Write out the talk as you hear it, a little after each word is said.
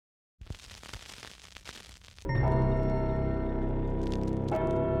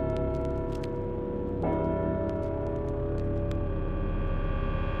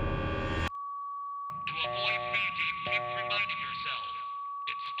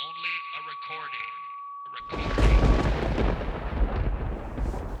Only a recording.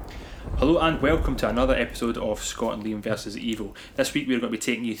 Hello and welcome to another episode of Scott and Liam vs. Evil. This week we're going to be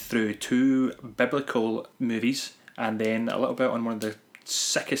taking you through two biblical movies and then a little bit on one of the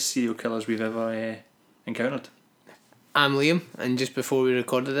sickest serial killers we've ever encountered. I'm Liam, and just before we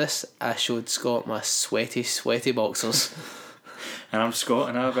recorded this, I showed Scott my sweaty boxers. And I'm Scott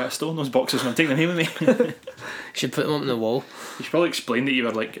and I've stolen those boxers and I'm taking them home with me. Should put them up on the wall. You should probably explain that you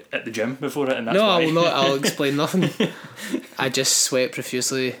were like at the gym before it and that's No, why. I will not. I'll explain nothing. I just sweat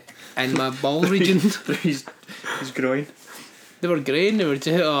profusely in my ball region. He's groin. They were grey and they were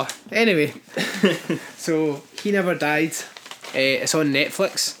just... Oh. Anyway, so He Never Died. It's on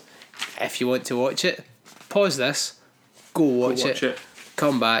Netflix. If you want to watch it, pause this, go watch it,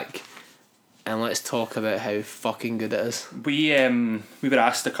 come back, and let's talk about how fucking good it is. We were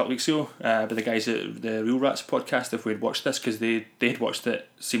asked a couple weeks ago by the guys at the Real Rats podcast if we'd watched this because they'd watched it,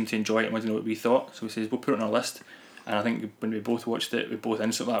 seemed to enjoy it and wanted to know what we thought. So we said we'll put it on our list. And I think when we both watched it, we both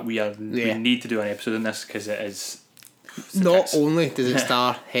instantly like we need to do an episode on this because it is. Not only does it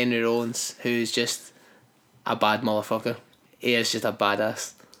star Henry Rollins, who's just a bad motherfucker, he is just a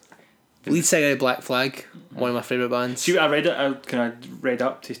badass. Lead singer of Black Flag, one of my favourite bands. See, I read it. I read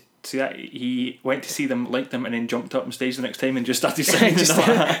up to see that he went to see them, liked them, and then jumped up on stage the next time and just started singing.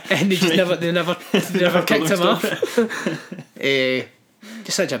 And they never kicked him off.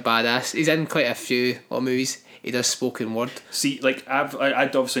 Just such a badass. He's in quite a few little movies. He does spoken word. See, like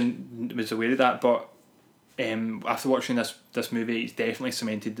I'd obviously was aware of that, but after watching this movie, he's definitely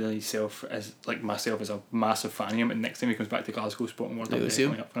cemented himself as myself as a massive fan of him. And next time he comes back to Glasgow, spoken word, I'm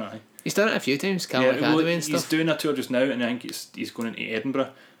definitely up for it. He's done it a few times, Academy and stuff. He's doing a tour just now, and I think he's going into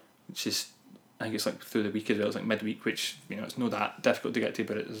Edinburgh, which is I think it's like through the week as well. It's like midweek, which it's not that difficult to get to,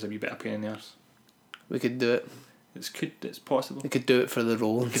 but it's a wee bit of pain in the arse. We could do it. It's possible. We could do it for the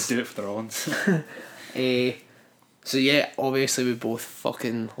Rollins. We could do it for the Rollins. So yeah, obviously we both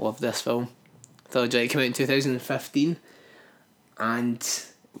fucking love this film. Thought it came out in 2015, and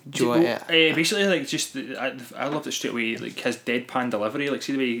basically I loved it straight away. Like his deadpan delivery, like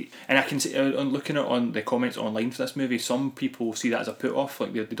see the way, and I can see on looking at on the comments online for this movie, some people see that as a put off,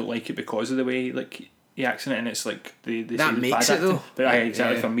 like they don't like it because of the way like he acts in it, and it's like they that say makes bad it acting. though. But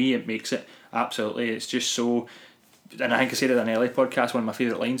exactly for me, it makes it absolutely. It's just so. And I think I said it on an early podcast, one of my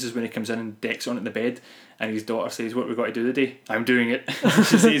favourite lines is when he comes in and decks on at the bed and his daughter says, "What we got to do today?" "I'm doing it."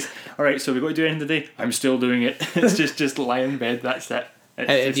 She says, "Alright, so we got to do anything today?" "I'm still doing it." It's just lie in bed, that's it.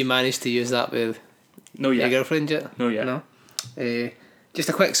 Have you managed to use that with your girlfriend yet? No yet. No. Just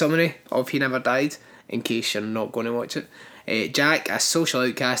a quick summary of He Never Died, in case you're not going to watch it. Jack, a social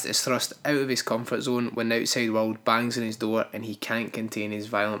outcast, is thrust out of his comfort zone when the outside world bangs on his door and he can't contain his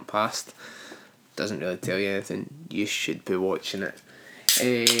violent past. Doesn't really tell you anything. You should be watching it.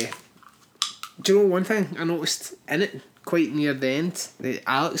 Do you know one thing I noticed in it, quite near the end? The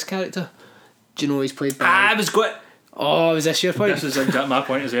Alex character. Do you know he's played by... I was good. Oh, was this your point? This is exactly my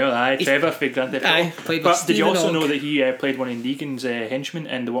point as well. Aye, Trevor for Grand Theft Auto. Played by But did you also Stephen know that he played one of Negan's henchmen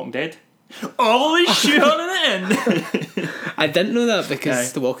in The Walking Dead? Holy shit on it in! I didn't know that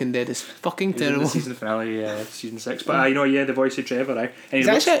because The Walking Dead is fucking terrible. The season finale, season 6. But the voice of Trevor, aye. And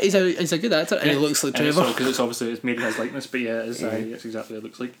He's a good actor and he looks like Trevor. Because it's obviously made in his likeness, but it's exactly what it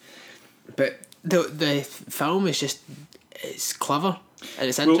looks like. But the film is just, it's clever and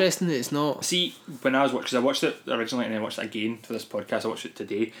it's interesting. It's not... See, when I was watching, because I watched it originally and then watched it again for this podcast, I watched it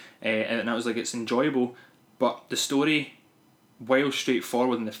today, and I was like, it's enjoyable, but the story, while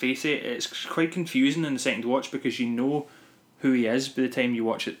straightforward in the face of it, it's quite confusing in the second watch because you know who he is by the time you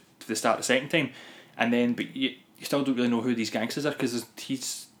watch it to the start the second time, and then but you still don't really know who these gangsters are because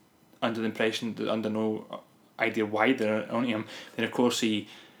he's under the impression that under no idea why they're on him. Then of course he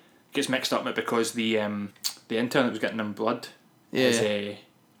gets mixed up with it because the intern that was getting him blood has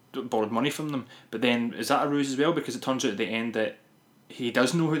borrowed money from them. But then is that a ruse as well? Because it turns out at the end that he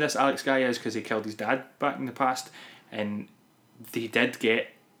does know who this Alex guy is because he killed his dad back in the past, and he did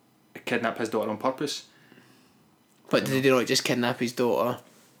kidnap his daughter on purpose. But did he not just kidnap his daughter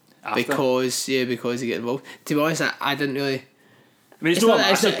After? because he get involved? To be honest, I didn't really... I mean, it's not a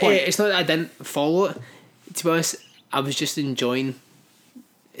massive point. It's not that I didn't follow it. To be honest, I was just enjoying,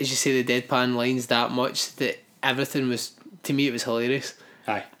 as you say, the deadpan lines that much that everything was, to me, it was hilarious.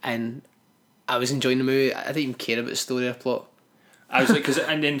 Aye. And I was enjoying the movie. I didn't even care about the story or plot. I was like,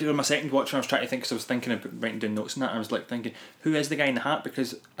 and then during my second watch, I was trying to think because I was thinking about writing down notes and that. And I was like thinking, who is the guy in the hat?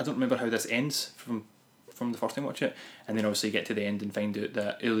 Because I don't remember how this ends from the first time I watch it. And then obviously you get to the end and find out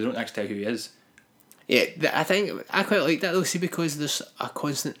that they don't actually tell who he is. Yeah, I think I quite like that though. See, because there's a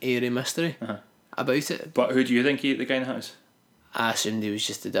constant airy mystery about it. But who do you think the guy in the hat is? I assumed he was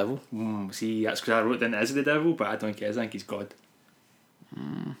just the devil. See, that's because I wrote down as the devil, but I don't think he is. I think he's God.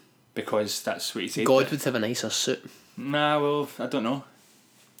 Because that's what he said. God would have a nicer suit. Nah, well, I don't know.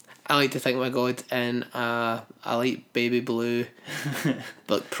 I like to think of my God in a light baby blue,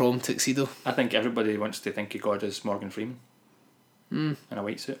 like prom tuxedo. I think everybody wants to think of God as Morgan Freeman. In a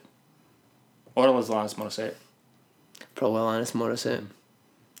white suit. Or as Alanis Morissette. Probably Alanis Morissette.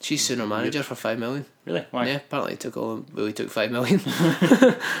 She's soon a manager for $5 million. Really? Why? Yeah, apparently it took $5 million.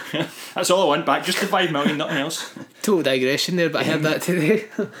 That's all I want back, just the 5 million, nothing else. Total digression there, but I heard that today.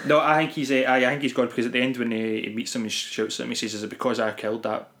 No, I think he's God, because at the end when he meets him, he shouts at him, he says, "Is it because I killed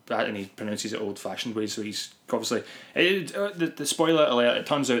that?" And he pronounces it old-fashioned ways, so he's obviously... the spoiler alert, it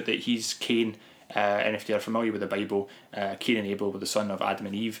turns out that he's Cain, and if you're familiar with the Bible, Cain and Abel were the son of Adam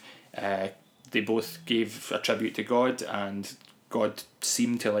and Eve. They both gave a tribute to God, and God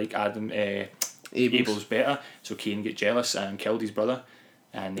seemed to like Abel's better, so Cain got jealous and killed his brother.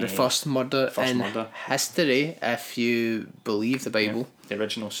 And The first murder in history, if you believe the Bible. The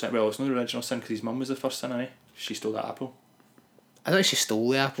original sin. Well, it's not the original sin because his mum was the first sin, She stole that apple. I thought she stole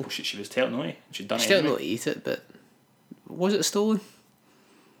the apple. She was telling no, she'd done She it didn't anyway. not eat it, but was it stolen?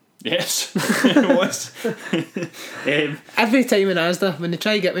 Yes, it was. Every time in Asda, when they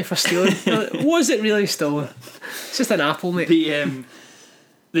try to get me for stealing, was it really stolen? It's just an apple, mate.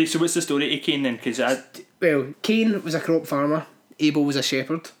 So what's the story of Cain then? Well, Cain was a crop farmer, Abel was a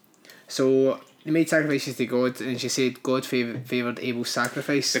shepherd. So they made sacrifices to God, and she said God favoured Abel's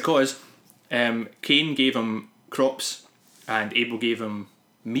sacrifice. Because Cain gave him crops and Abel gave him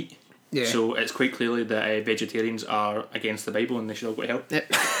meat. Yeah. So it's quite clearly that vegetarians are against the Bible and they should all go to hell.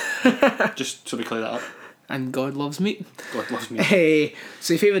 Yep. Just so we clear that up. And God loves meat. God loves meat.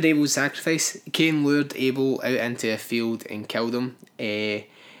 So he favoured Abel's sacrifice. Cain lured Abel out into a field and killed him.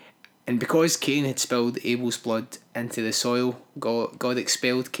 And because Cain had spilled Abel's blood into the soil, God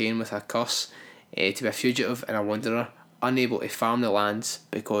expelled Cain with a curse to be a fugitive and a wanderer, unable to farm the lands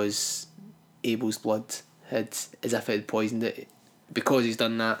because Abel's blood had, as if it had poisoned it. Because he's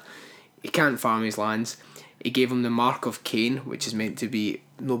done that, he can't farm his lands. He gave him the mark of Cain, which is meant to be,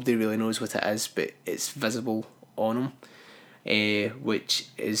 nobody really knows what it is, but it's visible on him, which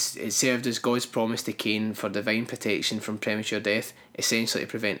is, it served as God's promise to Cain for divine protection from premature death, essentially to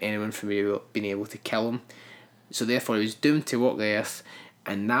prevent anyone from being able to kill him. So therefore he was doomed to walk the earth,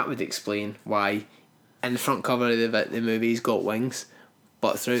 and that would explain why in the front cover of the movie he's got wings,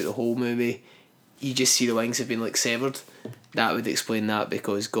 but throughout the whole movie you just see the wings have been like severed. That would explain that,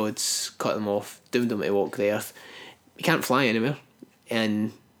 because God's cut them off, doomed him to walk the earth. He can't fly anywhere,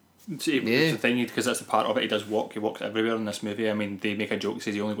 and See, it's the thing, because that's the part of it. He does walk. He walks everywhere in this movie. I mean, they make a joke that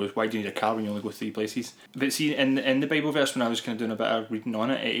says he only goes. Why do you need a car when you only go 3 places? But see, in the Bible verse, when I was kind of doing a bit of reading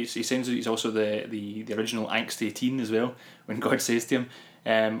on it, he says that he's also the original angsty teen as well. When God says to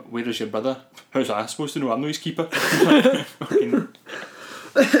him, "Where is your brother?" How's I supposed to know? I'm no his keeper.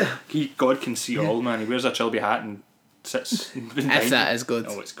 God can see all, man. He wears a Trilby hat and sits. If that is good.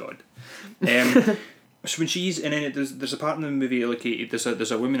 Oh, it's God. So when she's and then there's a part in the movie, like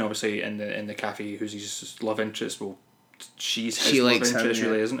there's a woman obviously in the cafe who's his love interest. Well, she's his She love likes interest, him,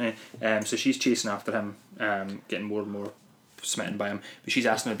 yeah. really, isn't it? So she's chasing after him, getting more and more smitten by him. But she's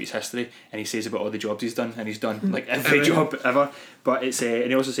asking him about his history, and he says about all the jobs he's done, and he's done like every job ever. But it's and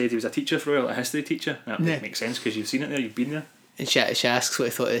he also said he was a teacher for a while, a history teacher. That makes sense because you've seen it there, you've been there. And she asks what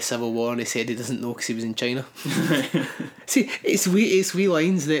he thought of the Civil War, and he said he doesn't know because he was in China. See, it's wee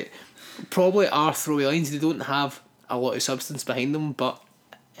lines that probably are throwaway lines. They don't have a lot of substance behind them, but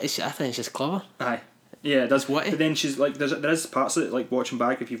I think it's just clever. Aye. Yeah, it does. Witty. But then she's like, there is parts of it, like watching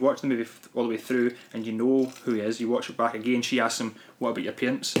back, if you've watched the movie all the way through and you know who he is, you watch it back again, she asks him, "What about your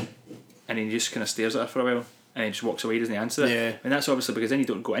parents?" And he just kind of stares at her for a while and he just walks away, doesn't he answer it? Yeah. And that's obviously because then you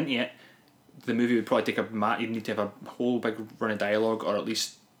don't go into it. The movie would probably take you'd need to have a whole big run of dialogue, or at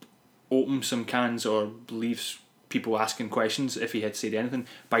least open some cans or leave people asking questions if he had said anything.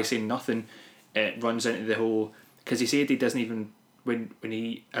 By saying nothing, it runs into the whole, because he said he doesn't even, when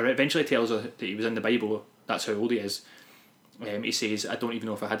he eventually tells her that he was in the Bible, that's how old he is, he says, "I don't even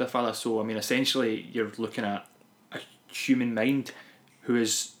know if I had a father." So I mean, essentially you're looking at a human mind who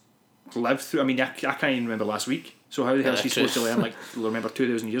has lived through, I mean, I can't even remember last week. So how the hell is she supposed to learn, like, remember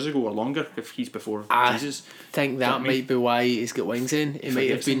 2,000 years ago or longer if he's before Jesus? I think that might be why he's got wings in. He might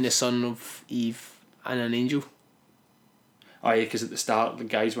have been the son of Eve and an angel. Oh yeah, because at the start the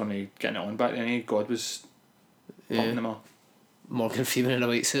guys weren't getting it on back then. God was pumping them all. Morgan Freeman in a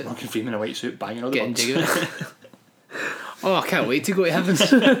white suit. Morgan Freeman in a white suit, banging all the Getting buds. jiggy. Oh, I can't wait to go to heaven.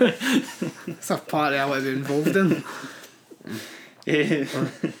 It's a party I want to be involved in.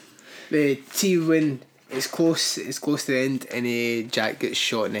 Yeah. See, when it's close to the end, and Jack gets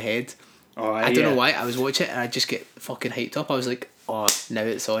shot in the head. Oh, I don't know why. I was watching it and I just get fucking hyped up. I was like, oh, now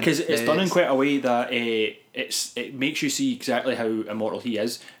it's on. Because it's Now done in quite a way that it makes you see exactly how immortal he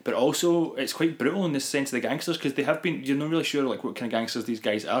is, but also it's quite brutal in the sense of the gangsters, because they have been, you're not really sure like what kind of gangsters these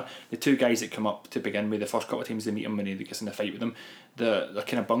guys are. The two guys that come up to begin with, the first couple of times they meet him when he gets in a fight with them, they're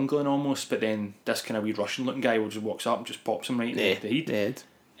kind of bungling almost, but then this kind of wee Russian looking guy will just walks up and just pops him right in the head.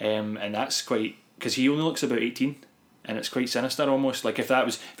 And that's quite, because he only looks about 18, and it's quite sinister almost. Like if it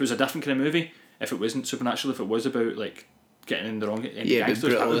was a different kind of movie, if it wasn't supernatural, if it was about like getting in the wrong gangsters,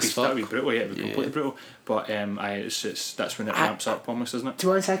 that would be brutal. Yeah, it would be completely brutal. But it's that's when it ramps up almost, isn't it? To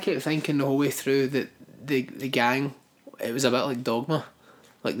be honest, I kept thinking the whole way through that the gang, it was a bit like Dogma,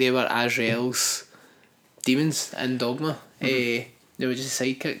 like they were Azrael's demons in Dogma. They were just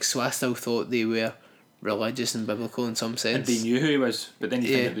sidekicks, so I still thought they were religious and biblical in some sense. And they knew who he was, but then you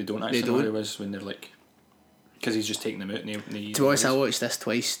think that they don't actually know who he was when they're like, because he's just taking them out. And to be honest, I watched this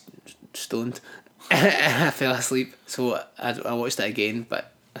twice, stoned, and I fell asleep. So I watched it again,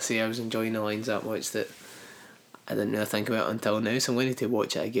 but I say I was enjoying the lines that much that I didn't really think about it until now. So I'm going to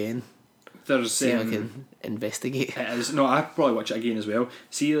watch it again. There's see if I can investigate. No, I'd probably watch it again as well.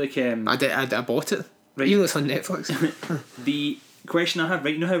 See, like I bought it. Right. Even though it's on Netflix. The question I have,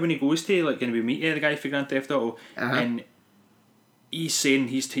 right, you know how when he goes to like going to be meet the guy for Grand Theft Auto, and he's saying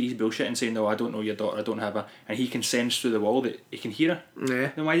he's bullshitting, saying no, I don't know your daughter, I don't have her, and he can sense through the wall that he can hear her.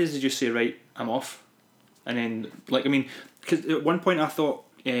 Yeah. Then why does he just say, right, I'm off? And then like, I mean, because at one point I thought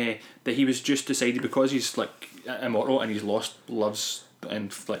that he was just decided because he's like immortal and he's lost loves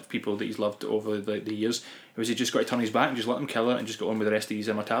and like people that he's loved over the years, was he just got to turn his back and just let them kill her and just go on with the rest of his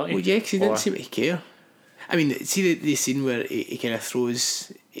immortality? Well, yeah, because he didn't seem to care. I mean, see the scene where he kind of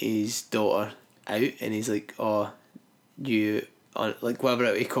throws his daughter out and he's like, oh, you, like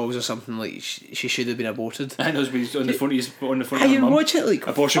whatever he calls or something, like she should have been aborted. I know, he's on the phone. He's on the phone. Hey, you watch it like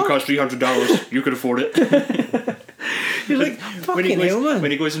abortion costs $300. You could afford it. You're like, fucking hell, man.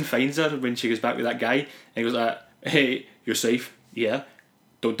 When he goes and finds her, when she goes back with that guy, and he goes like, hey, you're safe. Yeah.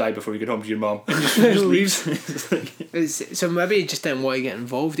 Don't die before you get home to your mum. And just leaves. So maybe he just didn't want to get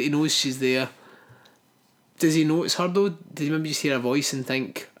involved. He knows she's there. Does he know it's her though? Did he maybe just hear a voice and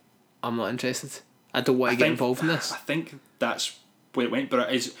think, I'm not interested, I don't want to get involved in this? I think that's where it went, but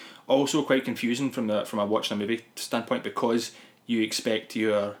it is also quite confusing from a watching a movie standpoint, because you expect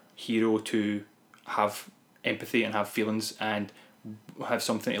your hero to have empathy and have feelings and have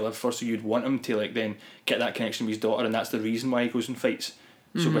something to live for, so you'd want him to like then get that connection with his daughter, and that's the reason why he goes and fights.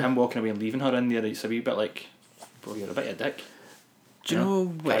 So with him walking away and leaving her in there, it's a wee bit like, well, you're a bit of a dick. Do you know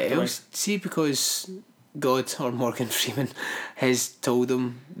what else? See, because God or Morgan Freeman has told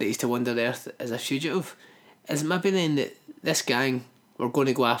him that he's to wander the earth as a fugitive, is it maybe then that this gang were going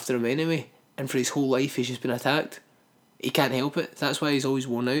to go after him anyway, and for his whole life he's just been attacked? He can't help it. That's why he's always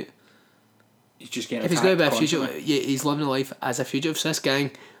worn out. He's just getting if he's going to be a fugitive, he's living a life as a fugitive. So this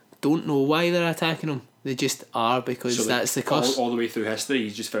gang don't know why they're attacking him. They just are, because so that's the curse. All the way through history,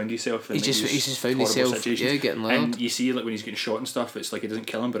 he's just found himself in he's just found himself situations. Getting loud. And you see, like when he's getting shot and stuff, it's like it doesn't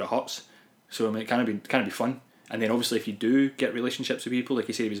kill him, but it hurts. So I mean, it can be fun. And then obviously, if you do get relationships with people, like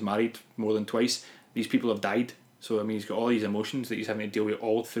he said, he was married more than twice. These people have died. So I mean, he's got all these emotions that he's having to deal with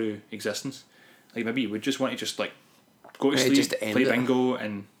all through existence. Like maybe you would just want to just like go to sleep, just play bingo,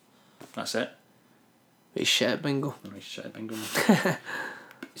 and that's it. He's shit at bingo. Oh, he's shit at bingo.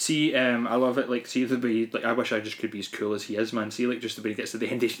 See, I love it. Like, see the way, like, I wish I just could be as cool as he is, man. See, like, just the way he gets to the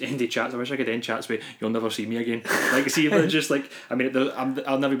end of chats. I wish I could end chats with "You'll never see me again." Like, see, but just like, I mean,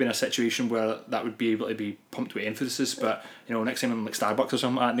 I'll never be in a situation where that would be able to be pumped with emphasis. But you know, next time I'm like Starbucks or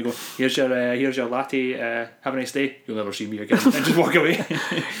something like that, and they go, "Here's your latte. Have a nice day. You'll never see me again," and just walk away.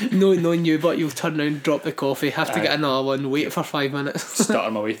 Knowing you, but you'll turn around, drop the coffee, have to get another one, wait for 5 minutes,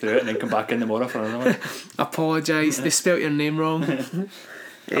 stutter my way through it, and then come back in tomorrow for another one. Apologise. They spelt your name wrong.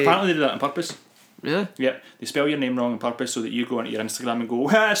 Apparently they did that on purpose. Yeah? Yeah, they spell your name wrong on purpose so that you go onto your Instagram and go,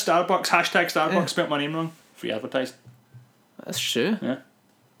 Starbucks, #Starbucks, spelt my name wrong. Free advertised. That's true. Yeah.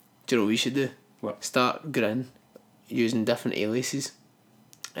 Do you know what we should do? What? Start Grin using different aliases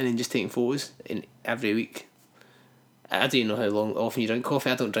and then just taking photos in every week. I don't even know how often you drink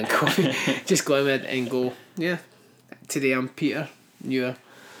coffee. I don't drink coffee. Just go in and go, yeah, today I'm Peter, you're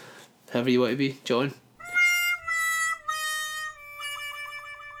however you want to be, John.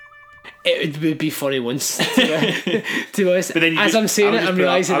 It would be funny once, to be honest. But then as I'm saying it, I'm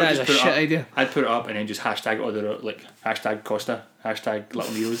realising that is a shit idea. I'd put it up and then just hashtag other, like hashtag Costa, hashtag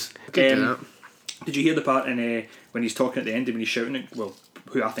Little Neros. Do that. Did you hear the part in when he's talking at the end and when he's shouting at, well,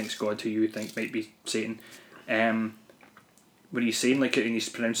 who I think's God, who you think might be Satan, when he's saying like it and he's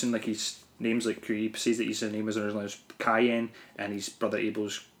pronouncing like he's names, like he says that his name was originally was Cayenne and his brother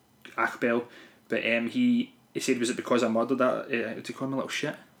Abel's Achbel, but he said, was it because I murdered that? Did he call him a little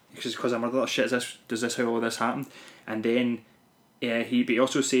shit? Because I murdered that shit. Does this how all this happened? And then he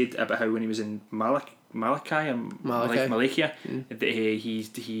also said about how when he was in Malachi, that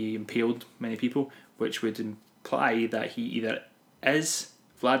he impaled many people, which would imply that he either is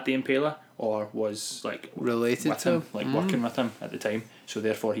Vlad the Impaler or was like related with to him, like working with him at the time. So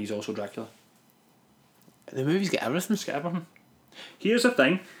therefore, he's also Dracula. The movie's got everything. It's got everything. Here's the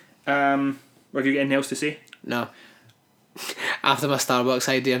thing. Have you got anything else to say? No. After my Starbucks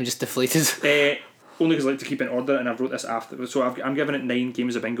idea, I'm just deflated. Only because I like to keep in order, and I've wrote this after. So I'm giving it 9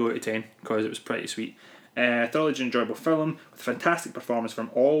 games of bingo out of 10 because it was pretty sweet. Thoroughly enjoyable film with fantastic performance from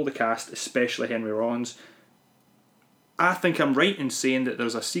all the cast, especially Henry Rollins. I think I'm right in saying that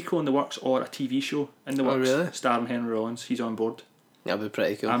there's a sequel in the works or a TV show in the works starring Henry Rollins. He's on board. That'd be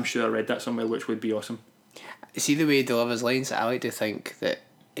pretty cool. I'm sure I read that somewhere, which would be awesome. See the way he delivers lines, I like to think that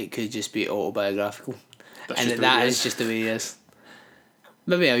it could just be autobiographical. And that is just the way he is.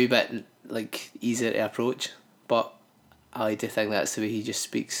 Maybe a wee bit like easier to approach, but I like to think that's the way he just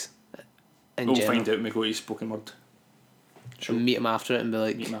speaks. We'll find out when we go to his spoken word. Sure. Meet him after it and be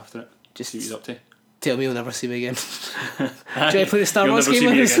like, just see what he's up to. Tell me you'll never see me again. Do I play the Star Wars game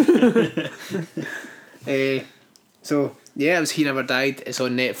with us? So yeah, it was He Never Died. It's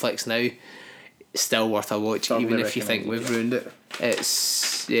on Netflix now. It's still worth a watch, even if you think we've ruined it.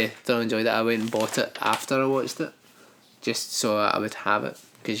 It's thoroughly enjoyed it. I went and bought it after I watched it, just so I would have it,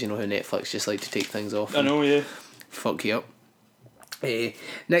 because you know how Netflix just like to take things off. I know, yeah. Fuck you up.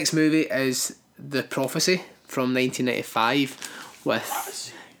 Next movie is The Prophecy from 1995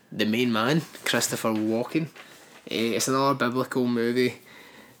 with the main man, Christopher Walken. It's another biblical movie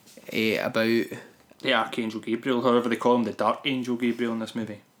about the Archangel Gabriel, however they call him, the Dark Angel Gabriel in this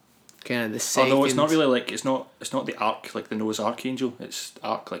movie. Kind of the second. Although it's not really like it's not the Ark like the Noah's Archangel. It's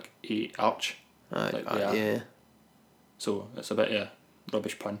Ark like a arch. Yeah. So it's a bit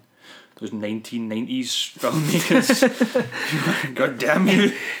rubbish pun. Those 1990s filmmakers. God damn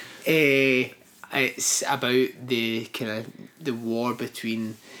you. It's about the kind of the war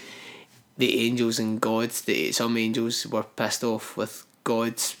between the angels and God. Some angels were pissed off with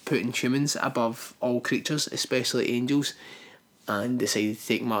God putting humans above all creatures, especially angels, and decided to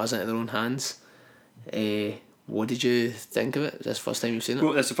take matters into their own hands. What did you think of it? Is this the first time you've seen it?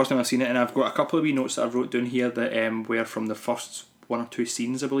 Well, it's the first time I've seen it, and I've got a couple of wee notes that I've wrote down here that were from the first 1 or 2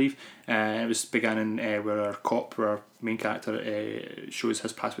 scenes, I believe. It was beginning where our main character shows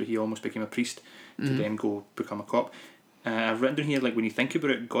his past where he almost became a priest to then go become a cop. I've written down here, like, when you think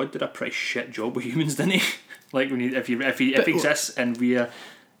about it, God did a pretty shit job with humans, didn't he? Like, if he exists and we're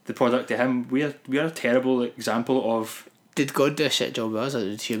the product to him, we're a terrible example of. Did God do a shit job with us, or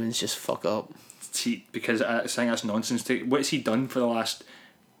did humans just fuck up? See, because I think that's nonsense. What's he done for the last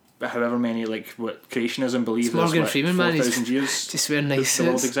however many, like, what creationism believes? It's Morgan Freeman, man. 4,000 years. Just wearing nice the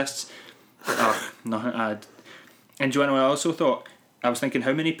world exists. Nothing. And do you know what I also thought? I was thinking,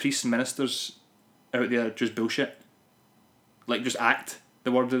 how many priests and ministers out there just bullshit? Like, just act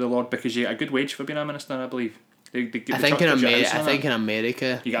the word of the Lord because you get a good wage for being a minister, I believe. I think in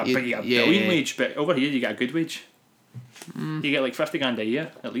America you get a brilliant wage, but over here you get a good wage. You get like $50,000 a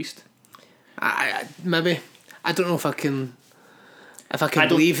year at least. I don't know if I can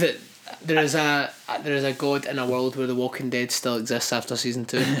believe that there is a God in a world where The Walking Dead still exists after season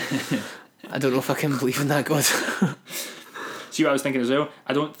 2. I don't know if I can believe in that God. See what I was thinking as well?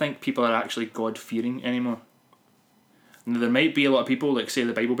 I don't think people are actually God fearing anymore. There might be a lot of people, like say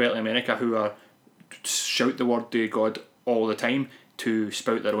the Bible Belt in America, who are shout the word to God all the time to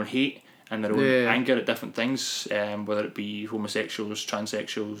spout their own hate and their own anger at different things, whether it be homosexuals,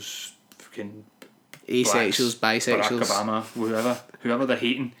 transsexuals, fucking asexuals, blacks, bisexuals, Barack Obama, whoever they're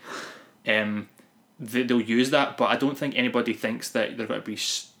hating, they'll use that. But I don't think anybody thinks that they're going to be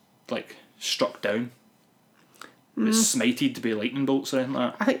like struck down, smited to be lightning bolts or anything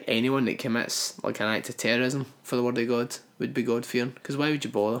like that. I think anyone that commits like an act of terrorism for the word of God would be God fearing. Because why would you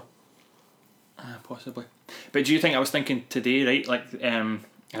bother? Possibly. But do you think, I was thinking today, right, like,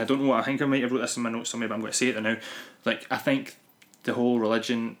 I don't know what, I think I might have wrote this in my notes somewhere, but I'm going to say it now. Like, I think the whole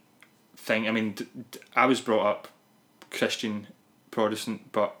religion thing, I mean, I was brought up Christian,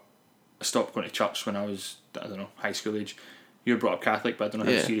 Protestant, but I stopped going to church when I was, I don't know, high school age. You were brought up Catholic, but I don't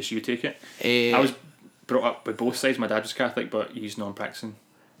know how serious you take it. I was brought up with both sides. My dad was Catholic, but he's non-practicing.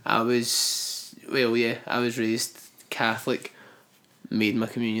 I was raised Catholic, made my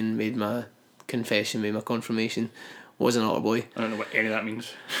communion, made my confession, made my confirmation, was an altar boy. I don't know what any of that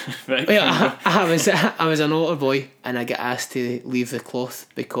means. Right. Yeah, I was an altar boy, and I got asked to leave the cloth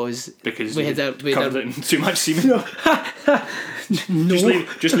because we had covered it in too much semen. no.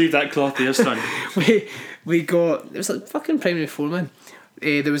 Just leave that cloth there, son. we got, it was like fucking primary 4, man.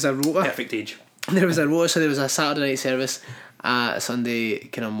 There was a rota. Perfect age. There was a rota, so there was a Saturday night service, a Sunday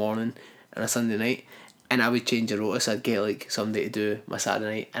kind of morning, and a Sunday night. And I would change the rota, so I'd get like somebody to do my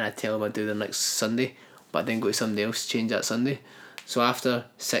Saturday night, and I'd tell them I'd do the next Sunday, but I'd then go to somebody else to change that Sunday. So after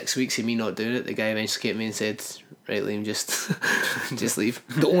 6 weeks of me not doing it, the guy eventually came to me and said, "Right, Liam, just just leave."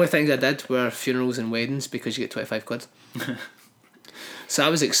 The only things I did were funerals and weddings because you get 25 quid. So I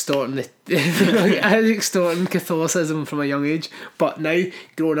was extorting Catholicism from a young age. But now,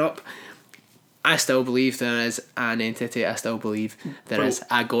 growing up, I still believe there is an entity. I still believe there is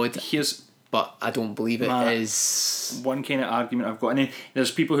a God. But I don't believe it is one kind of argument I've got. And then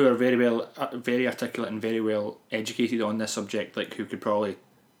there's people who are very articulate and very well educated on this subject, like who could probably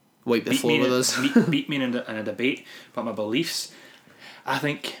wipe the floor with us. beat me in a debate. But my beliefs, I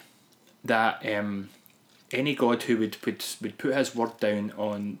think that any God who would put his word down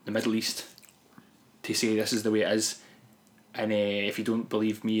on the Middle East to say this is the way it is, and if you don't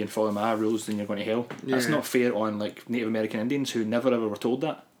believe me and follow my rules, then you're going to hell. Yeah. That's not fair on like Native American Indians who never ever were told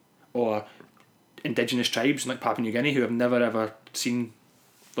that, or indigenous tribes like Papua New Guinea who have never ever seen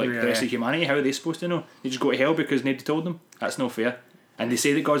the rest of humanity. How are they supposed to know? They just go to hell because nobody told them. That's not fair. And they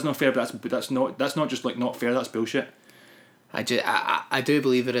say that God's not fair, but that's not just like not fair. That's bullshit. I do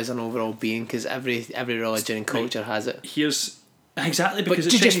believe there is an overall being, because every religion and culture has it. Here's exactly because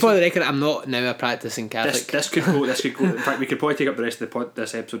but just for the record, I'm not now a practicing Catholic. This could go. In fact, we could probably take up the rest of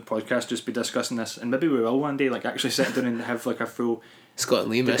this episode podcast, just be discussing this, and maybe we will one day, like actually sit down and have like a full Scott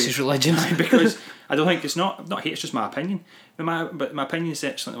and Liam versus religion. Because I don't think it's not hate, it's just my opinion. But my opinion is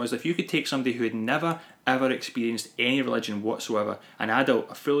something was, if you could take somebody who had never ever experienced any religion whatsoever, an adult,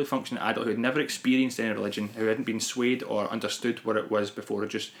 a fully functioning adult who had never experienced any religion, who hadn't been swayed or understood what it was before,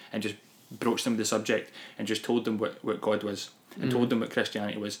 just broached them with the subject and just told them what God was and told them what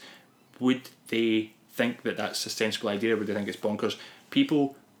Christianity was, would they think that that's a sensible idea, or would they think it's bonkers?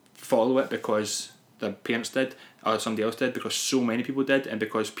 People follow it because their parents did, or somebody else did, because so many people did, and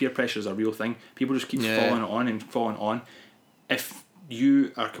because peer pressure is a real thing. People just keep falling on. If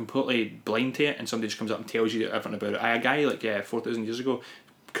you are completely blind to it and somebody just comes up and tells you everything about it, a guy like 4,000 years ago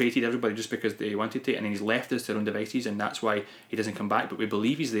created everybody just because they wanted to, and then he's left us to their own devices, and that's why he doesn't come back. But we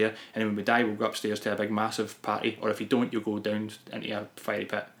believe he's there, and then when we die, we'll go upstairs to a big massive party, or if you don't, you'll go down into a fiery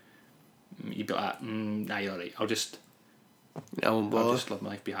pit. You'd be like, nah, you're alright. I'll just live my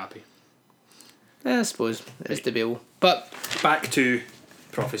life, be happy. Yeah, I suppose it's debatable. But back to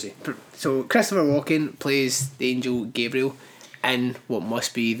prophecy. So Christopher Walken plays the angel Gabriel in what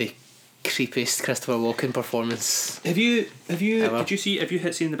must be the creepiest Christopher Walken performance. Have you seen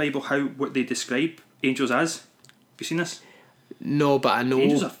in the Bible what they describe angels as? Have you seen this? No, but I know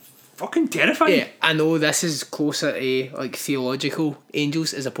angels are fucking terrifying. Yeah, I know this is closer to like theological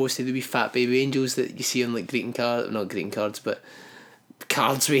angels as opposed to the wee fat baby angels that you see on like not greeting cards, but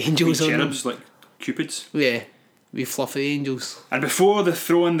cards with angels on them. Cherubs, like Cupids. Yeah. We fluffy angels. And before the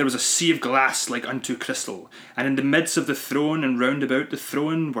throne there was a sea of glass like unto crystal, and in the midst of the throne and round about the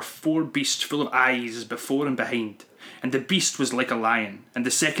throne were 4 beasts full of eyes before and behind. And the beast was like a lion, and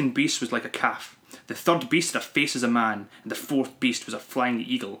the second beast was like a calf. The third beast had a face as a man, and the fourth beast was a flying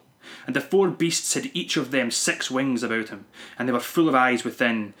eagle. And the 4 beasts had each of them 6 wings about him, and they were full of eyes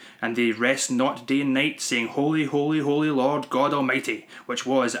within, and they rest not day and night, saying, Holy, holy, holy Lord God Almighty, which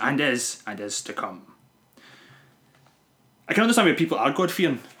was and is to come. I can understand why people are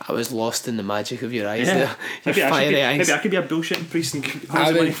God-fearing. I was lost in the magic of your eyes there. Maybe I could be a bullshitting priest and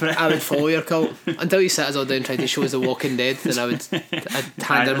I would follow your cult. Until you sat us all down trying to show us The Walking Dead, then I'd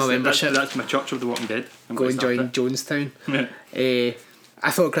hand in my membership. That's my Church of the Walking Dead. Go and join Jonestown. I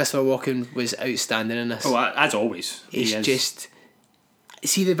thought Christopher Walken was outstanding in this. Oh, as always. He's just...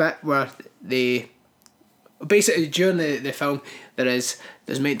 See the bit where they... Basically, during the film, there's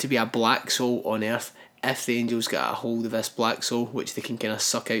meant to be a black soul on Earth. If the angels get a hold of this black soul, which they can kind of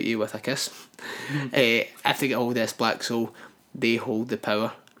suck out of you with a kiss, if they get a hold of this black soul, they hold the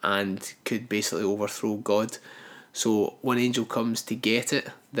power and could basically overthrow God. So one angel comes to get it.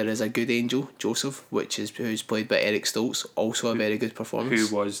 There is a good angel, Joseph, who's played by Eric Stoltz, also a very good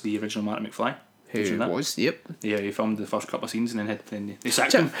performance. Who was the original Martin McFly? Yep. Yeah, he filmed the first couple of scenes and then they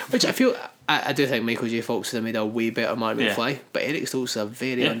sacked him. Which I feel, I do think Michael J. Fox would have made a way better Martin McFly, but Eric Stoltz is a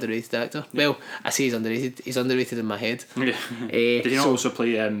very underrated actor. Yeah. Well, I say he's underrated in my head. Yeah. Did he not also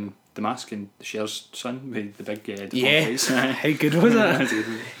play The Mask and Cher's son with the big face? How good was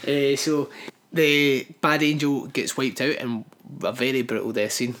that? So the bad angel gets wiped out in a very brutal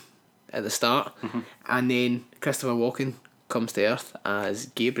death scene at the start, and then Christopher Walken comes to Earth as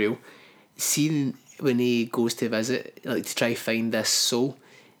Gabriel. Seeing when he goes to visit, like to try find this soul,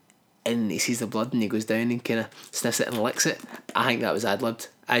 and he sees the blood and he goes down and kind of sniffs it and licks it. I think that was ad-libbed.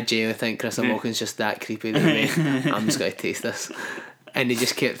 I genuinely think Christopher Walken's just that creepy that he went, I'm just going to taste this, and he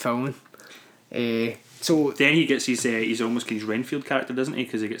just kept filming. So then he gets he's almost his Renfield character, doesn't he?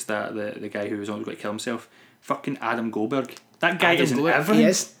 Because he gets that the guy who was always going to kill himself. Fucking Adam Goldberg. That guy Adam isn't Goldberg, everything. he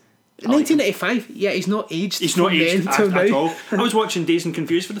is. 1995, yeah, he's not aged. He's not from aged then till at now. all. I was watching Dazed and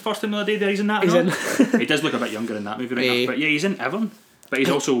Confused for the first time the other day. There he's in that. He's in. He does look a bit younger in that movie right now. But yeah, he's in Everton. But he's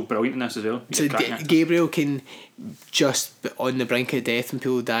also brilliant in this as well. So Gabriel can just be on the brink of death and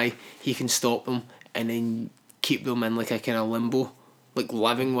people die. He can stop them and then keep them in like a kind of limbo, like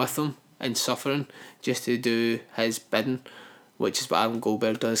living with them and suffering just to do his bidding, which is what Adam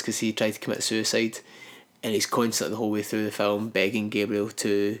Goldberg does because he tried to commit suicide, and he's constantly the whole way through the film begging Gabriel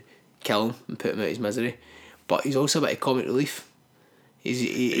to kill him and put him out of his misery. But he's also a bit of comic relief.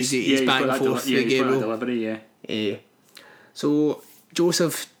 He's back and forth with Gabriel. Delivery, yeah. So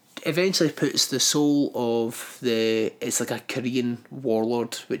Joseph eventually puts the soul of it's like a Korean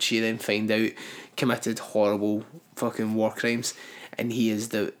warlord, which you then find out committed horrible fucking war crimes, and he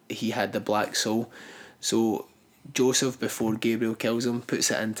had the black soul. So Joseph, before Gabriel kills him,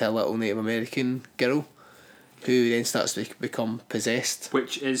 puts it into a little Native American girl, who then starts to become possessed.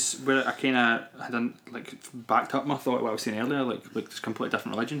 Which is where I kind of had backed up my thought what I was saying earlier, like it's completely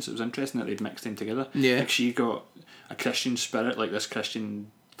different religions. It was interesting that they'd mixed them together. Yeah. Like she got a Christian spirit, like this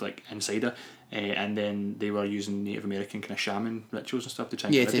Christian inside her, and then they were using Native American kind of shaman rituals and stuff to try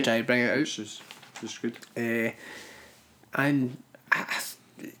and to try and bring it out. Which is good. And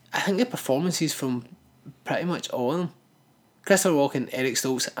I think the performances from pretty much all of them, Christopher Walken, Eric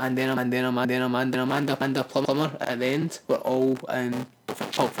Stoltz, and then Amanda Plummer at the end, were all in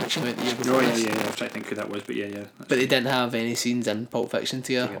Pulp Fiction about the year before. Oh yeah. I was trying to think who that was, but yeah. But they didn't have any scenes in Pulp Fiction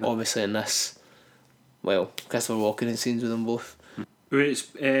together. Obviously in this, well, Christopher Walken in scenes with them both.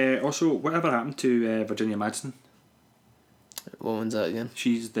 It's also whatever happened to Virginia Madsen. What one's that again?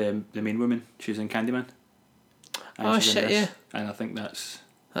 She's the main woman. She's in Candyman. And Oh she's in shit! this, Yeah, and I think that's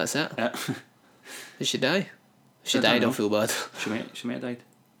it. it. Did she die? If she I don't died, know. I'll feel bad. She might have died.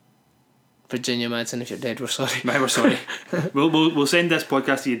 Virginia Madsen, if you're dead, we're sorry. We're sorry. we'll send this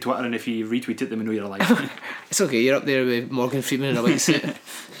podcast to you on Twitter, and if you retweet it, then we know you're alive. It's okay, you're up there with Morgan Freeman in a white suit.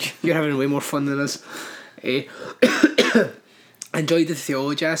 You're having way more fun than us. I enjoyed the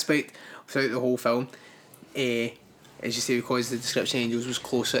theology aspect throughout the whole film. As you say, because the description of angels was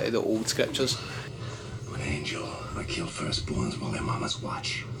closer to the old scriptures. I'm an angel. I kill firstborns while their mamas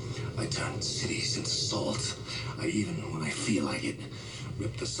watch. I turn cities into salt. I even, when I feel like it,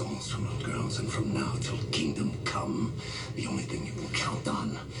 rip the souls from little girls, and from now till kingdom come, the only thing you can count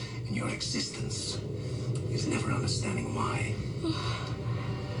on in your existence is never understanding why.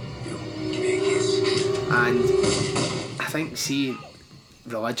 You, give me a kiss. And I think, see,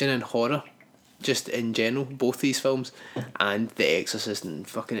 religion and horror, just in general, both these films, and The Exorcist and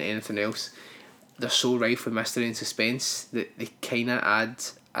fucking anything else, they're so rife with mystery and suspense that they kind of add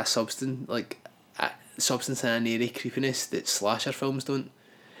a substance, substance and an airy creepiness that slasher films don't.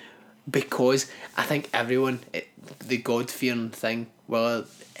 Because I think everyone, the God-fearing thing, well,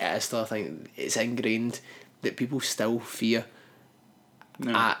 it is still a thing, it's ingrained that people still fear.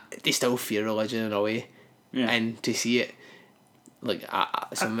 No. They still fear religion in a way. Yeah. And to see it, like,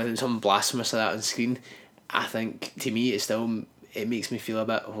 something blasphemous like that on screen, I think, to me, it makes me feel a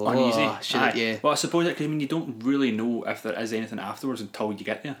bit Uneasy. Yeah. Well, I suppose because you don't really know if there is anything afterwards until you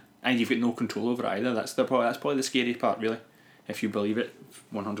get there, and you've got no control over it either. That's probably the scary part, really, if you believe it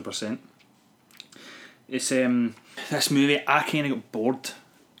 100%. It's this movie, I kind of got bored,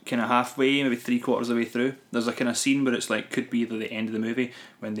 kind of halfway, maybe 3/4 of the way through. There's a kind of scene where it's like could be the end of the movie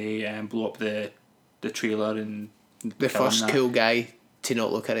when they blow up the trailer and The first cool guy to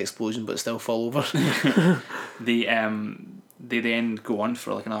not look at an explosion but still fall over. They then go on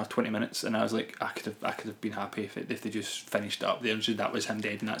for like another 20 minutes, and I was like, I could have been happy if they just finished it up there and said that was him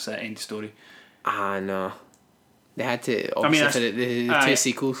dead and that's it, end of story. No. They had to, obviously, for the two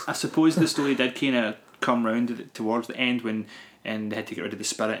sequels. I suppose the story did kind of come round towards the end and they had to get rid of the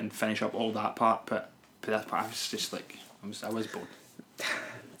spirit and finish up all that part, but that part I was just like, I was bored.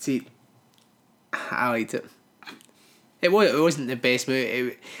 See, I liked it. It wasn't the best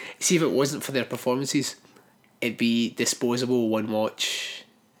movie. See, if it wasn't for their performances, it'd be disposable, one watch,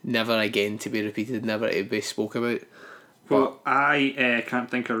 never again to be repeated, never to be spoke about. Well, I can't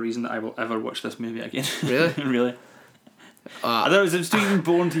think of a reason that I will ever watch this movie again. Really? Really. I thought it was too even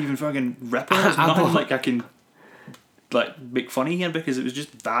born to even fucking rip on it. There's nothing like I can like make funny here because it was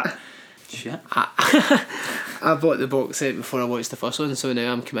just that shit. I bought the box set before I watched the first one, so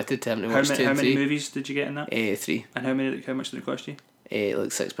now I'm committed to having to watch 2 How and many 3. movies did you get in that? 3. And how much did it cost you? Like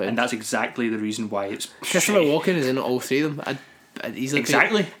 £6. And that's exactly the reason why it's Christopher Walken is in all 3 of them. I'd easily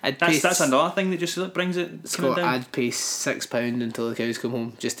exactly. I'd pay That's another thing that just brings it Scott, down. I'd pay £6 until the cows come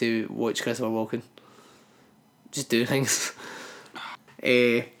home just to watch Christopher Walken. Just do things.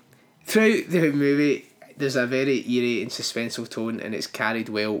 Throughout the movie, there's a very eerie and suspenseful tone, and it's carried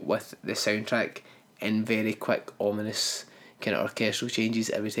well with the soundtrack and very quick, ominous kind of orchestral changes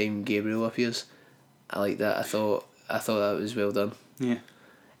every time Gabriel appears. I like that. I thought that was well done. Yeah.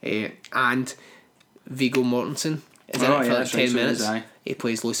 And Viggo Mortensen is in it for like 10 minutes. He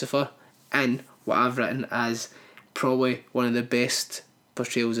plays Lucifer, and what I've written as probably one of the best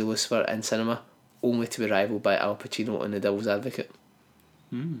portrayals of Lucifer in cinema, only to be rivaled by Al Pacino in The Devil's Advocate.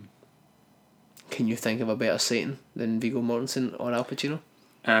 Can you think of a better Satan than Viggo Mortensen or Al Pacino?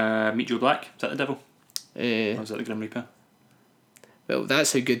 Meet Joe Black. Is that the devil? Or Uh, was that the Grim Reaper? well,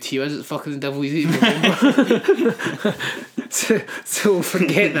 that's how good he was at fucking The Devil You Remember. so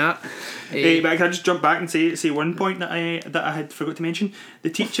forget that. Hey, but can I just jump back and say one point that I had forgot to mention? The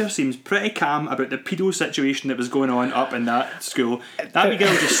teacher seems pretty calm about the pedo situation that was going on up in that school. That wee girl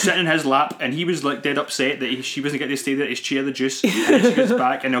was just sitting in his lap, and he was like dead upset that she wasn't getting to stay there to share the juice. And then she goes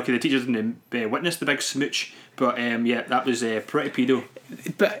back, and okay, the teacher didn't witness the big smooch, but yeah, that was pretty pedo.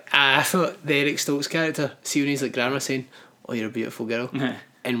 But I thought the Eric Stoltz character, see when he's like grandma saying, "Oh, you're a beautiful girl,"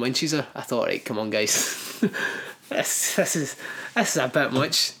 and when she's there, I thought, right, come on, guys, this is a bit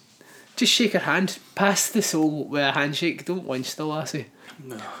much. Just shake her hand, pass the soul with a handshake. Don't winch the lassie.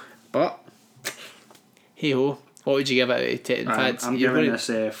 No. But hey ho, what would you give it out of 10? In fact, I'm you're giving gonna...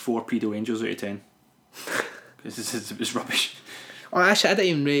 this 4 pedo angels out of 10. Because it's rubbish. Oh, actually, I didn't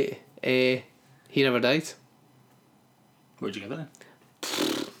even rate He Never Died. What would you give it then?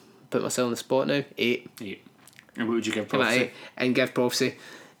 Put myself on the spot now. 8. 8. And what would you give Give it Prophecy? 8. And give Prophecy,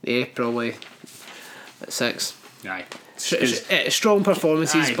 probably 6. Aye. Strong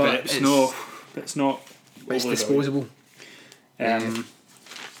performances, Aye, but it's not. It's it's disposable. Do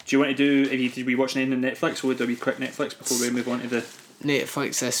you want to do? Did we watch anything on Netflix? We'll do a wee quick Netflix before we move on to the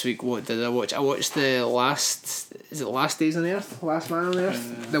Netflix this week. What did I watch? I watched the last. Is it Last Days on Earth? Last Man on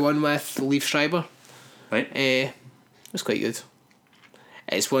Earth. The one with Liev Schreiber. right. It was quite good.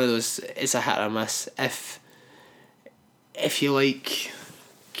 It's one of those. It's a hit or miss. If you like,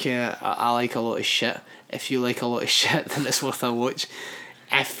 I like a lot of shit. If you like a lot of shit, then it's worth a watch.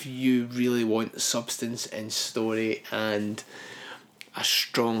 If you really want substance and story and a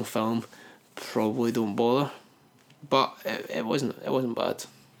strong film, probably don't bother. But it wasn't bad.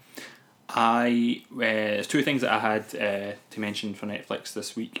 There's 2 things that I had to mention for Netflix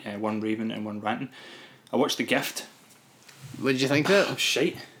this week. One raving and one ranting. I watched The Gift. What did you think of Oh it?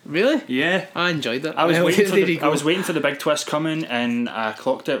 shit. Really? Yeah. I enjoyed it. I was Well, waiting for there the you go. the big twist coming, and I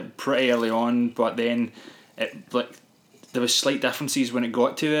clocked it pretty early on. But then, there was slight differences when it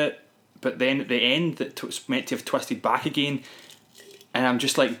got to it. But then at the end, that was meant to have twisted back again, and I'm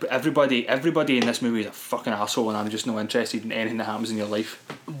just like, everybody in this movie is a fucking asshole, and I'm just not interested in anything that happens in your life.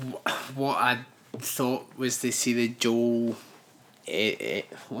 What I thought was to see the Joel.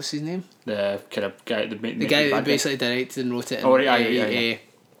 What's his name? The kind of guy, the guy who basically directed and wrote it. Oh, right, yeah.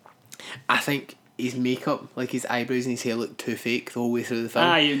 I think his makeup, like his eyebrows and his hair, looked too fake the whole way through the film.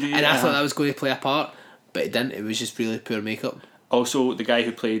 And I thought that was going to play a part, but it didn't. It was just really poor makeup. Also, the guy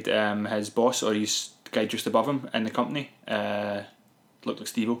who played his boss, or his guy just above him in the company, looked like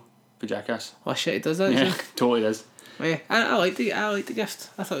Steve-O for Jackass. Oh shit, it does that. Yeah, totally does. Yeah, I liked the Gift.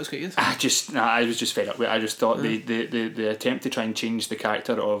 I thought it was quite good. I was just fed up with it. I just thought the attempt to try and change the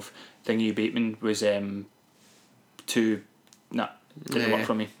character of Thingy Bateman was didn't work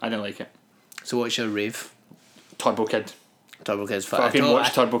for me. I didn't like it. So what's your rave? Turbo Kid. Turbo Kid's Fucking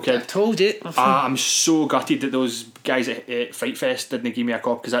watch Turbo Kid. I told you. I'm so gutted that those guys at Fright Fest didn't give me a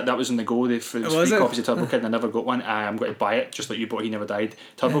copy, because that was on the go. For the free copies of Turbo Kid, and I never got one. I'm going to buy it just like you bought He Never Died.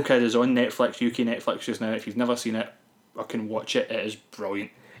 Turbo Kid is on Netflix, UK Netflix just now. If you've never seen it, I can watch it. It is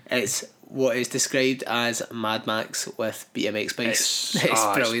brilliant. It's what is described as Mad Max with BMX bikes. It's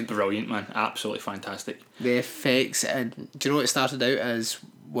brilliant. It's brilliant, man. Absolutely fantastic. The effects, and do you know what it started out as?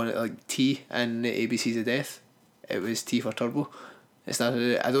 One like T in the ABCs of Death. It was T for Turbo. It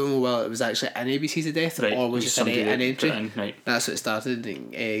started. I don't know whether it was actually an ABCs of Death or was just an entry. Right. That's what it started.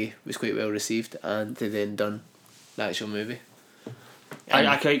 And was quite well received, and they then done the actual movie.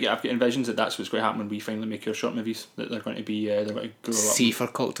 I've got envisions that's what's going to happen when we finally make our short movies. That they're going to be they're going to grow up. C for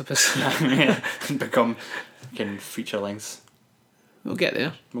Octopus. Yeah, and become feature lengths. We'll get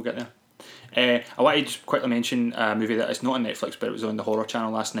there. We'll get there. I want to just quickly mention a movie that is not on Netflix, but it was on the Horror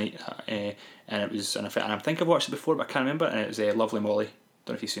Channel last night, and it was and I think I've watched it before, but I can't remember. And it was Lovely Molly.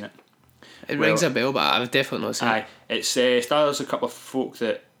 Don't know if you've seen it. It rings a bell, but I've definitely not seen it. It stars a couple of folk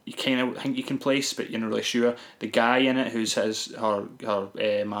that you kind of think you can place, but you're not really sure. The guy in it, who's her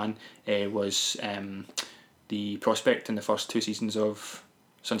man, was the prospect in the first 2 seasons of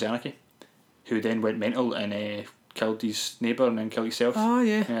Sons of Anarchy, who then went mental and killed his neighbour and then killed himself. Oh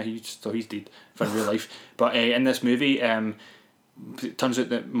yeah. Yeah, he's dead for real life. But in this movie, it turns out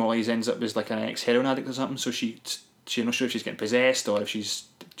that Molly ends up as like an ex-heroin addict or something. So she's not sure if she's getting possessed or if she's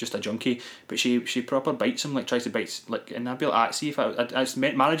just a junkie. But she proper bites him, like tries to bite, like, and I'd be like, see if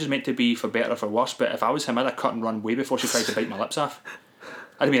marriage is meant to be for better or for worse. But if I was him, I'd have cut and run way before she tried to bite my lips off.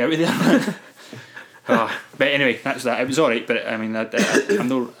 I'd have been out of there. But anyway, that's that. It was alright, but I mean,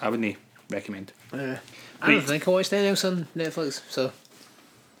 I wouldn't recommend. I don't think I watched anything else on Netflix, so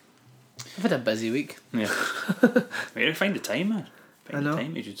I've had a busy week. Yeah. Where do you find the time, man? I know. The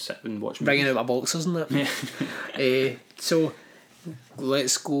time you should sit and watch Bringing movies. out my boxers and that. Yeah. So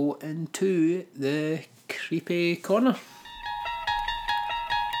let's go into the creepy corner.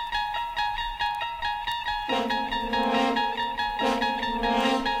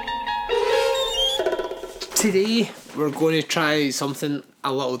 Today we're going to try something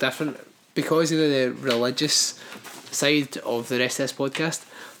a little different because of the religious side of the rest of this podcast.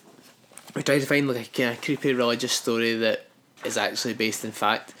 We tried to find like a kind of creepy religious story that is actually based in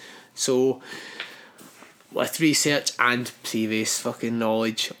fact. So with research and previous fucking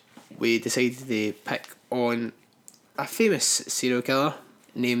knowledge, we decided to pick on a famous serial killer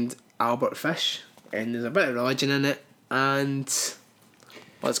named Albert Fish, and there's a bit of religion in it, and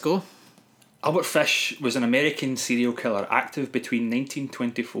let's go. Albert Fish was an American serial killer active between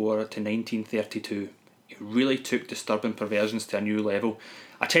 1924 to 1932. He really took disturbing perversions to a new level.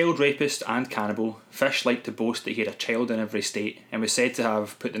 A child rapist and cannibal, Fish liked to boast that he had a child in every state and was said to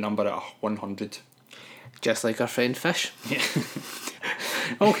have put the number at 100. Just like our friend Fish. Yeah.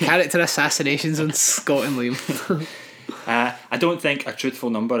 Oh, character assassinations on Scott and Liam. I don't think a truthful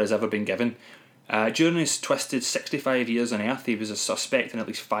number has ever been given. During his twisted 65 years on Earth, he was a suspect in at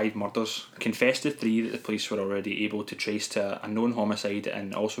least 5 murders, confessed to 3 that the police were already able to trace to a known homicide,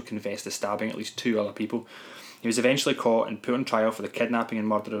 and also confessed to stabbing at least 2 other people. He was eventually caught and put on trial for the kidnapping and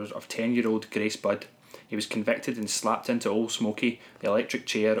murder of 10-year-old Grace Budd. He was convicted and slapped into Old Smoky, the electric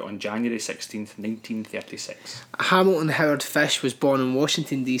chair, on January 16th, 1936. Hamilton Howard Fish was born in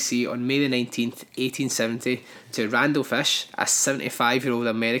Washington DC on May the 19th, 1870 to Randall Fish, a 75-year-old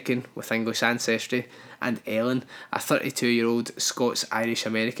American with English ancestry, and Ellen, a 32-year-old Scots-Irish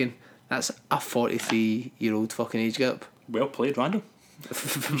American. That's a 43-year-old fucking age gap. Well played, Randall.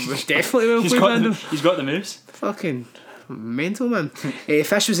 Definitely well played, Randall. He's got the moves. Fucking mental, man.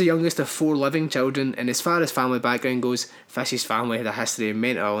 Fish was the youngest of 4 living children, and as far as family background goes, Fish's family had a history of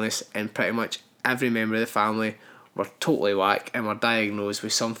mental illness, and pretty much every member of the family were totally whack and were diagnosed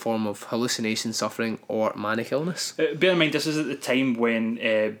with some form of hallucination suffering or manic illness. Bear in mind, this is at the time when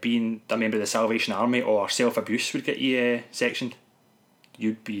being a member of the Salvation Army or self-abuse would get you sectioned.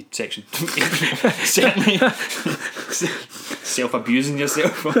 You'd be sectioned. Certainly. Self-abusing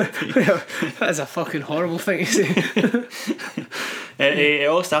yourself. That's a fucking horrible thing to say. It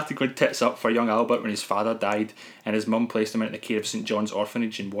all started going tits up for young Albert when his father died and his mum placed him in the care of St. John's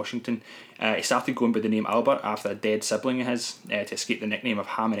Orphanage in Washington. He started going by the name Albert after a dead sibling of his to escape the nickname of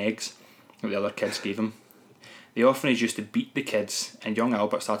Ham and Eggs that the other kids gave him. The orphanage used to beat the kids, and young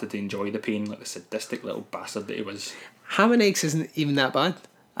Albert started to enjoy the pain like the sadistic little bastard that he was. Ham and Eggs isn't even that bad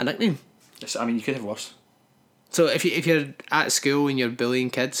a nickname. I mean, you could have worse. So if you're at school and you're bullying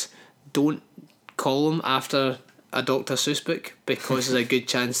kids, don't call them after a Dr. Seuss book, because there's a good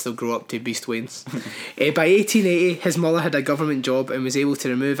chance they'll grow up to Beast Waynes. By 1880, his mother had a government job and was able to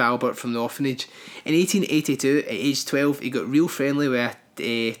remove Albert from the orphanage. In 1882, at age 12, he got real friendly with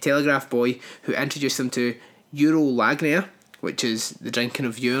a telegraph boy who introduced him to urolagnia, which is the drinking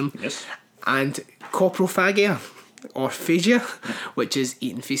of urine, Yes. and coprophagia, or phagia, which is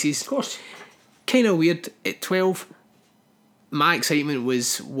eating faeces. Of course. Kind of weird. At 12, my excitement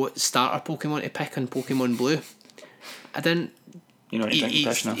was what starter Pokemon to pick on Pokemon Blue. I didn't You know,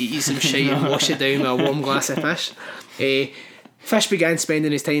 eat some shit and wash it down with a warm glass of fish. Fish began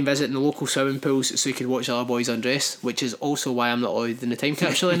spending his time visiting the local swimming pools so he could watch other boys undress, which is also why I'm not allowed in the time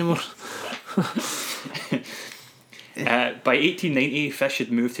capsule anymore. By 1890, Fish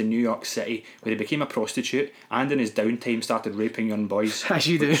had moved to New York City, where he became a prostitute and in his downtime started raping young boys. As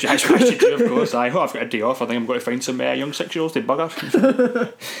you do. As you do, of course. I've got a day off. I think I'm going to find some young 6-year-olds to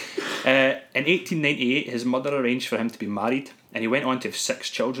bugger. In 1898, his mother arranged for him to be married, and he went on to have 6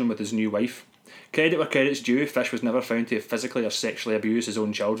 children with his new wife. Credit where credit's due, Fish was never found to have physically or sexually abused his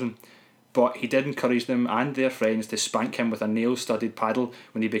own children, but he did encourage them and their friends to spank him with a nail-studded paddle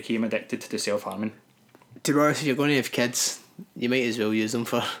when he became addicted to self-harming. To be honest, if you're going to have kids, you might as well use them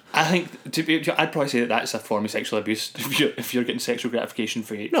for... I think, I'd probably say that that's a form of sexual abuse. If you're getting sexual gratification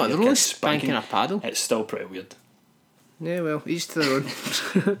for No, your they're only kids spanking a paddle. It's still pretty weird. Yeah, well, each to their own.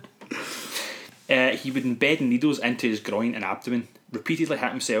 He would embed needles into his groin and abdomen, repeatedly hit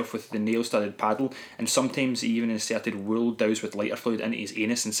himself with the nail-studded paddle, and sometimes he even inserted wool doused with lighter fluid into his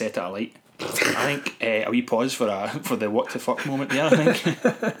anus and set it alight. I think a wee pause for the what the fuck moment there, I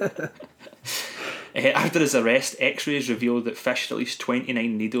think. After his arrest, X-rays revealed that Fish had at least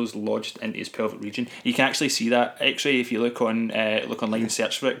 29 needles lodged into his pelvic region. You can actually see that X-ray if you look online,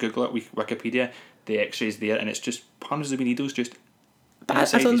 search for it, Google it, Wikipedia. The X-rays there, and it's just hundreds of wee needles just.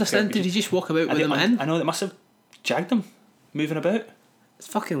 But I don't understand. Did he just walk about with them in? I know, that must have jagged him, moving about. It's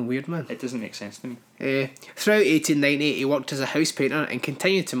fucking weird, man. It doesn't make sense to me. Throughout 1890, he worked as a house painter and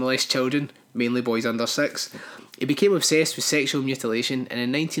continued to molest children, mainly boys under 6. He became obsessed with sexual mutilation, and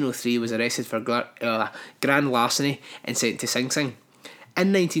in 1903 was arrested for grand larceny and sent to Sing Sing.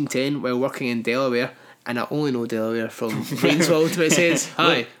 In 1910, while working in Delaware, and I only know Delaware from Brainsworld, but it says,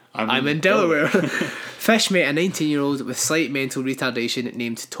 "Hi, I'm in Delaware." Fish met a 19-year-old with slight mental retardation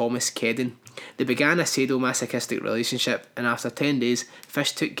named Thomas Kedden. They began a sadomasochistic relationship, and after 10 days,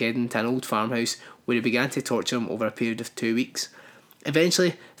 Fish took Kedden to an old farmhouse where he began to torture him over a period of 2 weeks.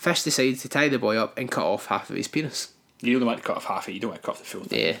 Eventually, Fish decided to tie the boy up and cut off half of his penis. You only want to cut off half it, you don't want to cut off the full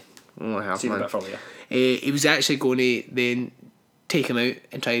thing. Yeah, only half, Save man. a bit for later. He was actually going to then take him out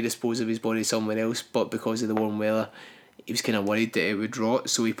and try to dispose of his body somewhere else, but because of the warm weather, he was kind of worried that it would rot,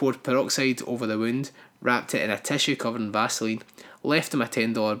 so he poured peroxide over the wound, wrapped it in a tissue covered in Vaseline, left him a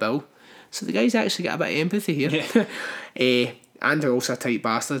 $10 bill. So the guy's actually got a bit of empathy here. Yeah. And also a tight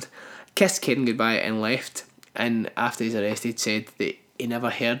bastard. Kissed Kedden goodbye and left, and after he's arrested said that he never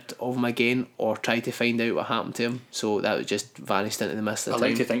heard of him again or tried to find out what happened to him, so that was just vanished into the mist of I time.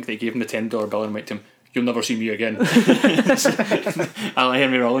 like to think they gave him the $10 bill and went to him, "You'll never see me again." I like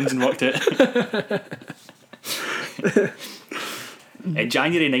Henry Rollins and walked out. In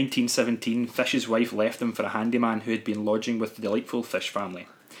January 1917, Fish's wife left him for a handyman who had been lodging with the delightful Fish family.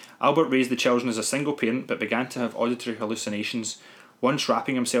 Albert raised the children as a single parent but began to have auditory hallucinations, once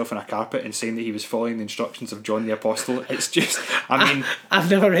wrapping himself in a carpet and saying that he was following the instructions of John the Apostle. It's just, I've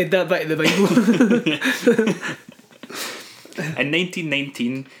never read that bit of the Bible. In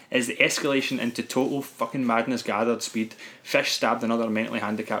 1919, as the escalation into total fucking madness gathered speed, Fish stabbed another mentally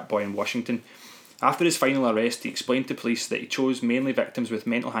handicapped boy in Washington. After his final arrest, he explained to police that he chose mainly victims with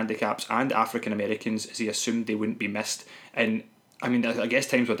mental handicaps and African Americans as he assumed they wouldn't be missed. And I mean, I guess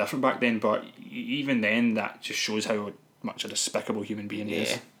times were different back then, but even then, that just shows how much a despicable human being he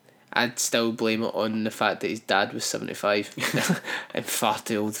is. I'd still blame it on the fact that his dad was 75 and far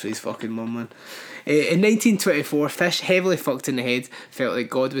too old for his fucking mum, man. In 1924, Fish, heavily fucked in the head, felt like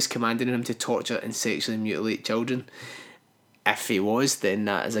God was commanding him to torture and sexually mutilate children. If he was, then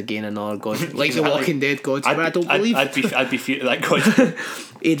that is again another God, like the Walking Dead God, where I don't believe. I'd be feared of that God.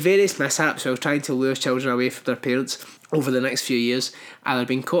 He had various mishaps while trying to lure children away from their parents over the next few years, either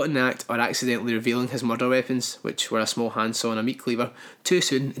being caught in the act or accidentally revealing his murder weapons, which were a small handsaw and a meat cleaver, too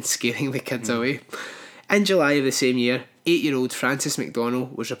soon and scaring the kids away. In July of the same year, 8-year-old Francis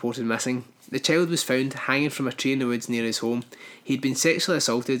McDonnell was reported missing. The child was found hanging from a tree in the woods near his home. He'd been sexually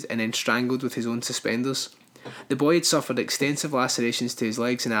assaulted and then strangled with his own suspenders. The boy had suffered extensive lacerations to his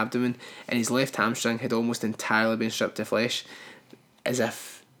legs and abdomen, and his left hamstring had almost entirely been stripped of flesh, as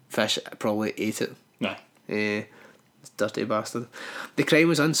if Fish probably ate it. No. Dirty bastard. The crime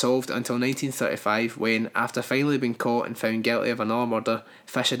was unsolved until 1935 when, after finally being caught and found guilty of another murder,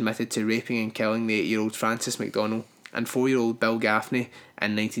 Fish admitted to raping and killing the 8-year-old Francis McDonnell and 4-year-old Bill Gaffney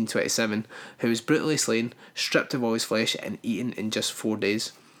in 1927, who was brutally slain, stripped of all his flesh and eaten in just 4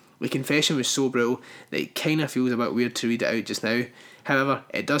 days. The confession was so brutal that it kinda feels a bit weird to read it out just now. However,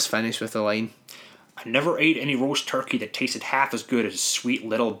 it does finish with the line, "I never ate any roast turkey that tasted half as good as his sweet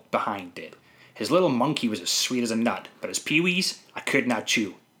little behind did. His little monkey was as sweet as a nut, but his peewees I could not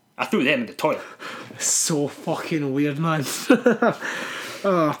chew. I threw them in the toilet." so fucking weird, man. In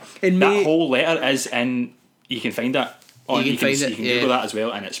That May, whole letter is in. You can find that. You can find it, You can yeah. Google that as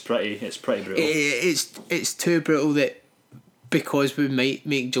well, and it's pretty brutal. it's too brutal that because we might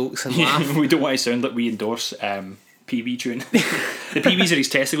make jokes and laugh. We don't want to sound like we endorse PB tune. The PBs are his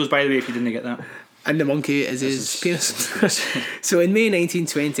testicles, by the way, if you didn't get that. And the monkey is his penis. So in May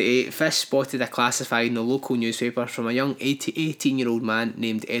 1928, Fish spotted a classified in the local newspaper from a young 18-year-old man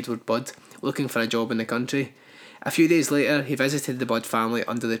named Edward Budd looking for a job in the country. A few days later, he visited the Budd family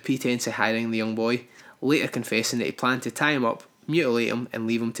under the pretense of hiring the young boy, later confessing that he planned to tie him up, mutilate him, and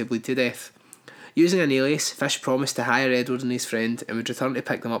leave him to bleed to death. Using an alias, Fish promised to hire Edward and his friend and would return to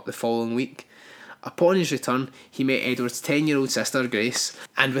pick them up the following week. Upon his return, he met Edward's 10-year-old sister, Grace,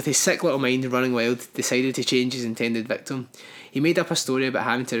 and with his sick little mind running wild, decided to change his intended victim. He made up a story about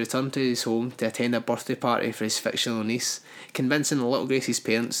having to return to his home to attend a birthday party for his fictional niece, convincing the little Grace's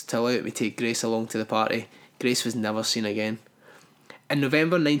parents to allow him to take Grace along to the party. Grace was never seen again. In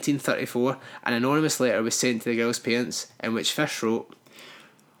November 1934, an anonymous letter was sent to the girl's parents, in which Fish wrote,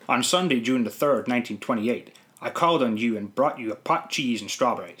 On Sunday, June the 3rd, 1928, I called on you and brought you a pot cheese and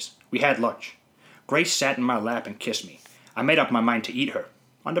strawberries. We had lunch. Grace sat in my lap and kissed me. I made up my mind to eat her.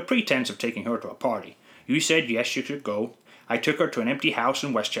 On the pretense of taking her to a party. You said yes, she should go. I took her to an empty house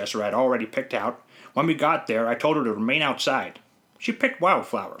in Westchester I had already picked out. When we got there, I told her to remain outside. She picked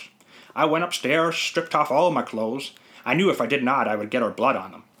wildflowers. I went upstairs, stripped off all my clothes. I knew if I did not, I would get her blood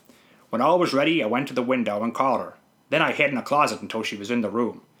on them. When all was ready, I went to the window and called her. Then I hid in a closet until she was in the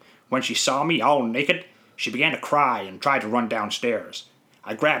room. When she saw me all naked, she began to cry and tried to run downstairs.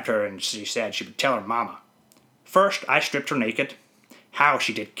 I grabbed her and she said she would tell her mama. First, I stripped her naked. How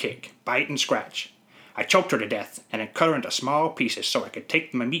she did kick, bite and scratch. I choked her to death and then cut her into small pieces so I could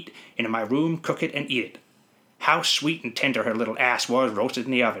take my meat into my room, cook it, and eat it. How sweet and tender her little ass was roasted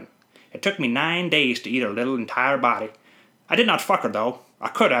in the oven. It took me 9 days to eat her little entire body. I did not fuck her though. I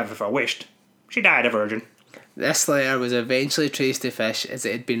could have if I wished. She died a virgin. This letter was eventually traced to Fish as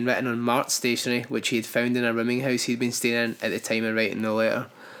it had been written on Mark's stationery, which he had found in a rooming house he'd been staying in at the time of writing the letter.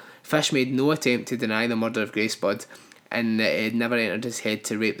 Fish made no attempt to deny the murder of Grace Budd, and that it had never entered his head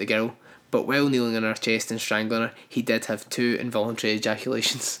to rape the girl, but while kneeling on her chest and strangling her, he did have 2 involuntary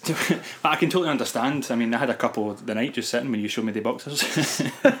ejaculations. I can totally understand. I mean, I had a couple the night just sitting when you showed me the boxers.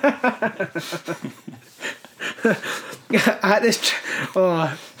 At this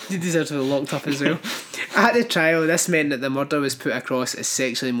you deserve to be locked up as well. At the trial, this meant that the murder was put across as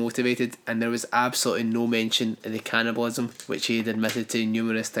sexually motivated, and there was absolutely no mention of the cannibalism, which he had admitted to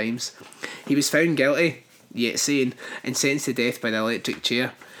numerous times. He was found guilty, yet sane, and sentenced to death by the electric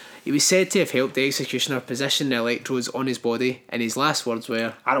chair. He was said to have helped the executioner position the electrodes on his body, and his last words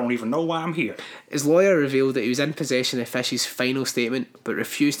were, I don't even know why I'm here. His lawyer revealed that he was in possession of Fish's final statement, but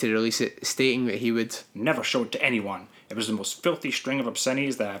refused to release it, stating that he would Never show it to anyone. It was the most filthy string of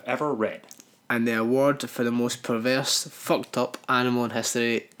obscenities that I've ever read. And the award for the most perverse, fucked up animal in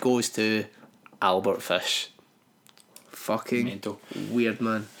history goes to Albert Fish. Fucking Mental. weird,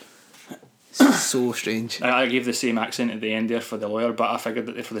 man. So strange. I gave the same accent at the end there for the lawyer, but I figured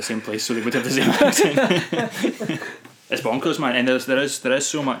that they're for the same place, so they would have the same accent. It's bonkers, man, and there is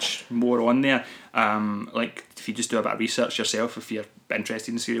so much more on there. Like if you just do a bit of research yourself, if you're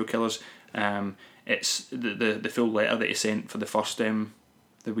interested in serial killers, it's the full letter that he sent for the first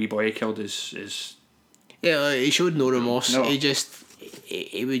the wee boy he killed is Yeah, he showed no remorse. No.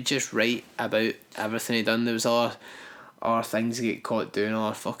 He would just write about everything he'd done. There was other things he get caught doing,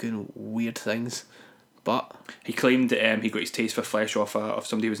 other fucking weird things. But he claimed that he got his taste for flesh off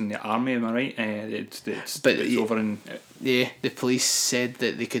somebody who was in the army. Am I right? It's over in yeah, the police said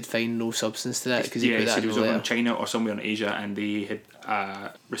that they could find no substance to that because he put that said in he was the over letter. in China or somewhere in Asia, and they had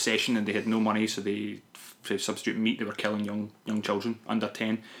recession and they had no money, so they to substitute meat they were killing young children under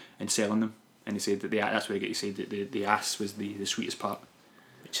 10 and selling them. And he said that that's where he said that the ass was the sweetest part.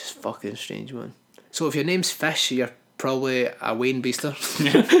 Which is fucking strange, man. So if your name's Fish, you're probably a Wayne Beaster.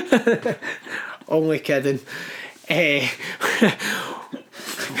 Only kidding.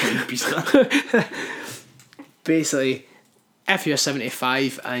 Basically, if you're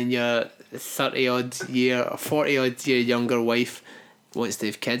 75 and your 30 odd year or 40 odd year younger wife wants to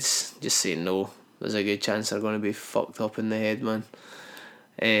have kids, just say no. There's a good chance they're going to be fucked up in the head, man.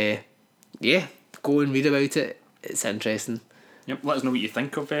 Yeah, go and read about it. It's interesting. Yep, let us know what you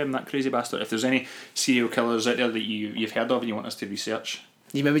think of that crazy bastard. If there's any serial killers out there that you've heard of and you want us to research.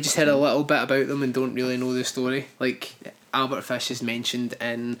 You maybe just heard a little bit about them and don't really know the story. Like Albert Fish is mentioned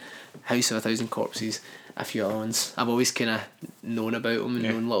in House of a Thousand Corpses, a few other ones. I've always kind of known about them and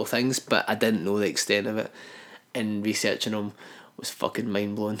known little things, but I didn't know the extent of it. And researching them was fucking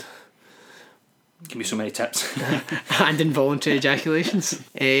mind blowing. Give me so many tips. And involuntary ejaculations.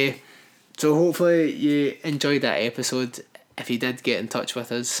 So hopefully you enjoyed that episode. If you did, get in touch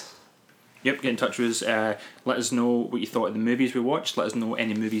with us. Yep, get in touch with us. Let us know what you thought of the movies we watched. Let us know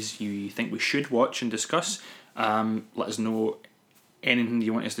any movies you think we should watch and discuss. Let us know anything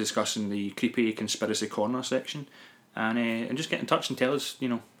you want us to discuss in the creepy conspiracy corner section, and just get in touch and tell us,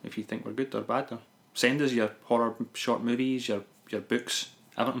 if you think we're good or bad, or send us your horror short movies, your books,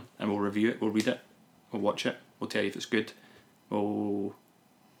 everything, and we'll review it, we'll read it, we'll watch it, we'll tell you if it's good. We will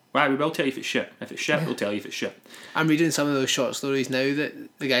tell you if it's shit. If it's shit, we'll tell you if it's shit. I'm reading some of those short stories now that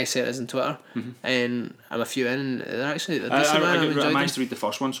the guy sent us on Twitter, and I'm a few in, and they're decent, man. I managed to read the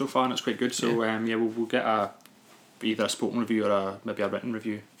first one so far, and it's quite good. So we'll get either a spoken review or maybe a written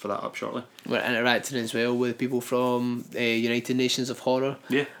review for that up shortly. We're interacting as well with people from United Nations of Horror,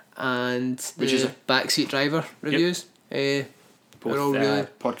 and which is a Backseat Driver reviews. Both they're all really,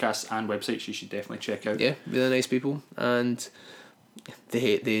 podcasts and websites you should definitely check out. Yeah, really nice people, and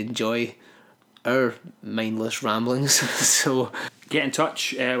they enjoy our mindless ramblings. So get in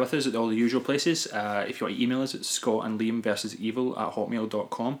touch with us at all the usual places. If you want to email us, it's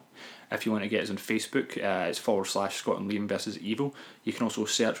scottandliamversusevil@hotmail.com. If you want to get us on Facebook, it's /Scott and Liam versus Evil. You can also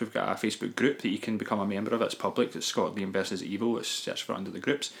search. We've got a Facebook group that you can become a member of. It's public. It's Scott and Liam versus Evil. It's search for it under the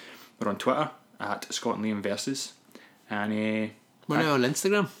groups. We're on Twitter at Scott and Liam versus, and we're now on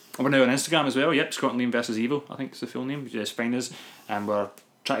Instagram. We're now on Instagram as well. Yep, Scott and Liam versus Evil. I think it's the full name. You just find us, and we're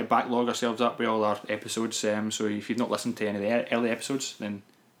trying to backlog ourselves up with all our episodes. So if you've not listened to any of the early episodes, then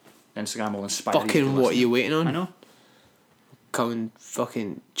Instagram will inspire you. Fucking what are you waiting on? I know. Come and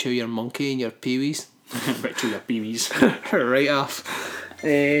fucking chew your monkey and your peewees. Right, chew your peewees. Right off.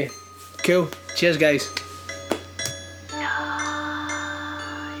 Cool. Cheers, guys.